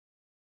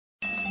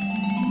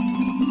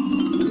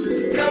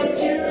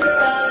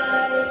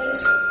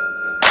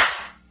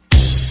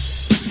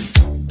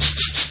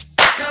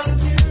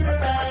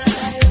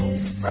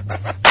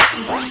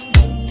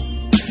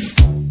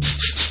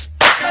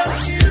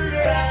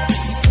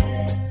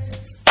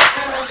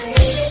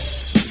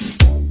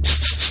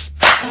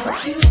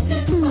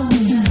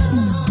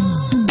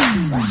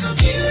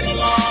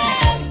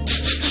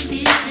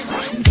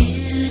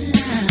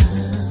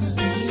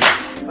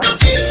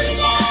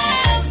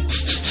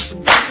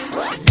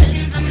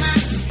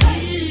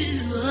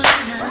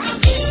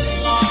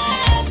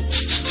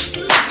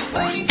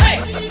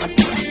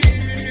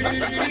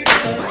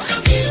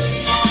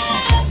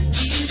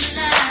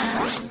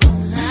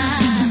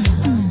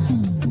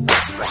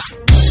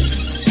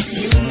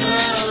You know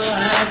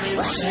I've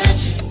been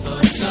searching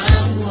for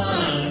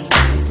someone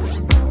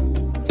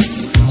to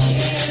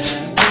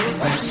share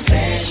that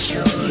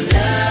special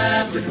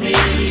love with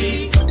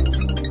me.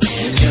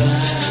 And your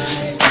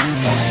eyes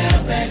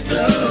have that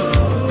glow.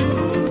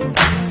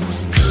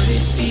 Could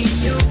it be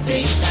your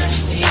face I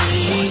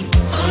see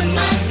on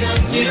my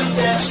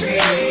computer screen?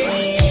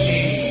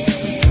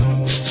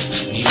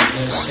 You're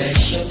a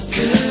special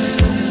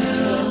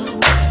girl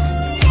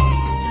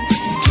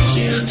to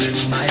share in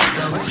my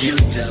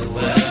computer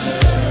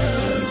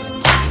world.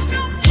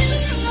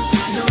 I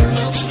no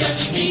longer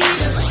need a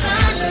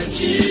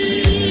solitude.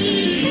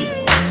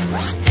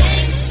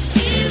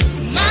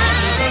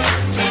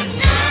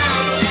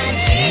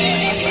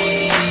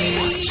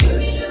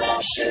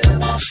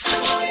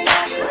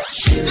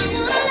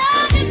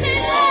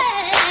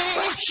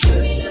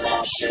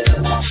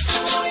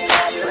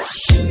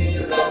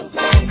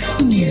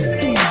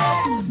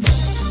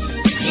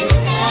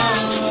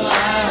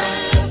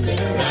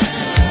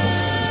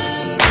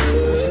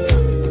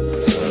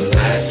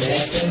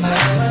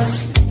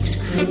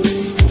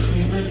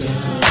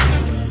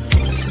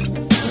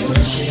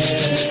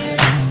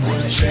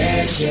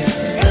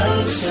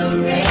 Oh,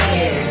 so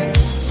rare.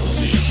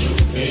 Official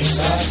face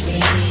I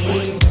see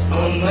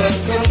on my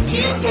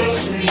computer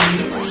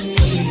screen.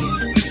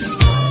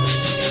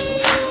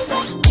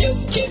 You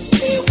keep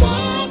me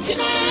warm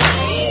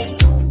tonight.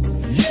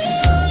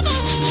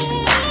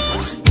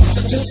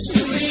 Such a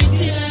sweet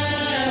delight.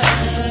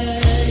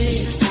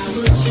 I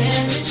will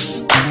cherish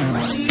the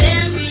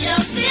memory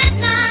of this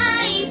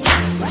night.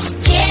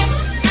 Yes,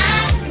 I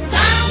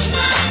found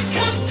my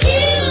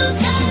computer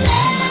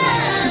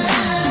love.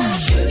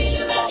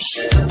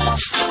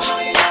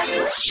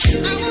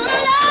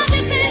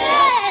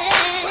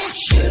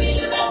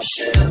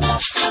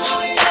 I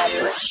wanna love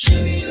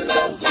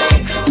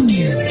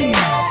you, baby.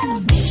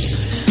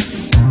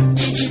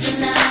 Digital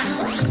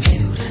love,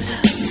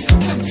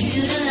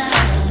 computer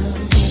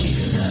love,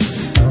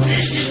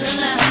 digital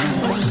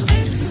love,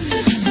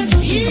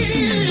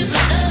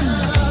 beautiful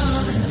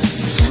love,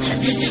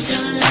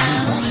 digital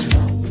love,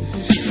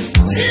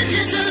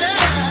 digital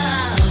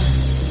love.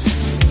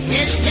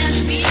 It's just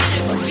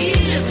beautiful,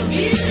 beautiful,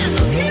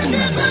 beautiful,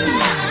 beautiful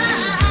love.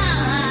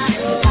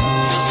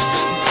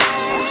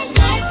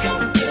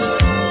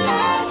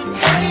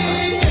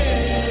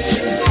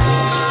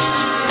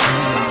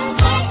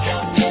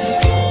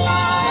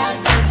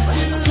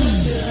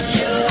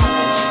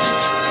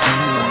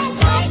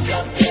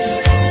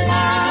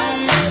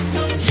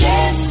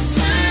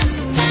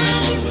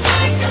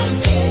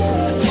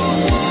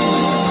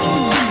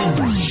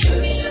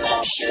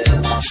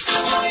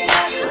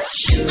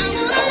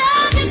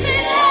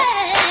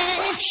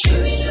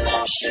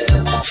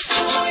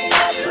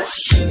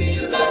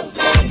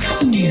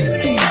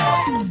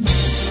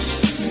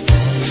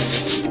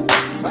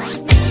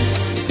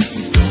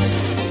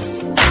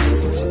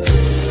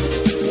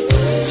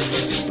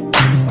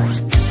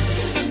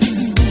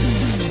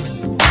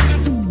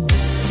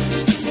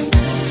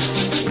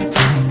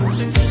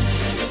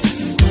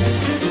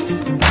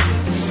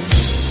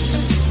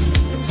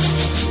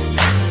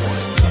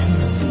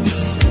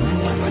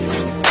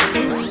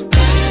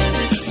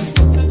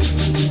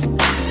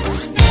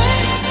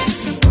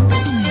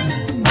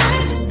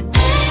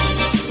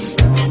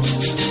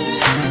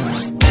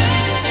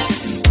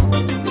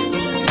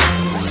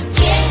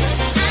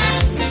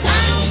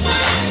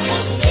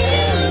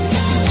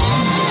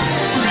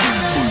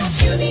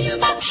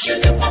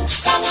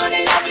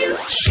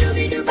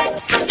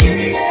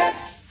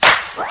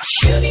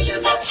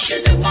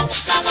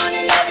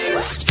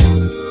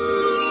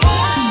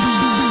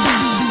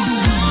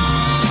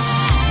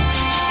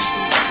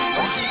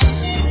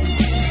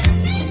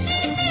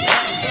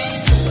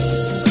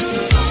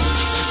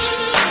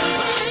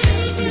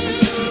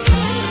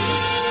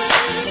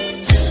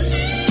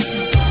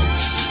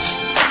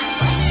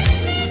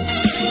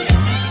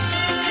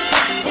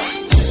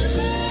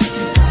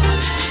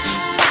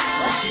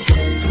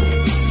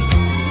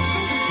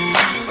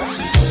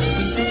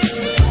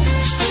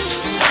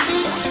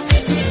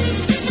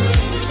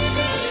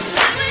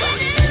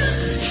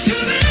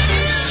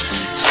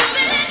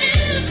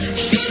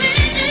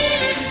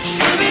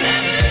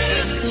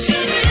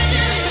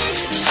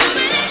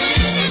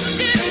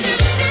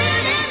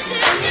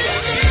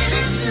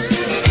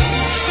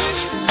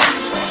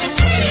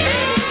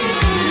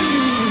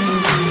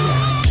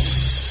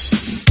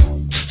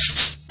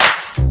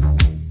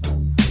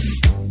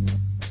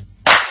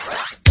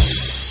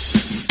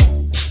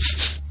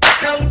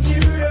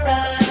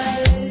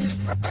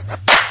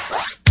 Computerized.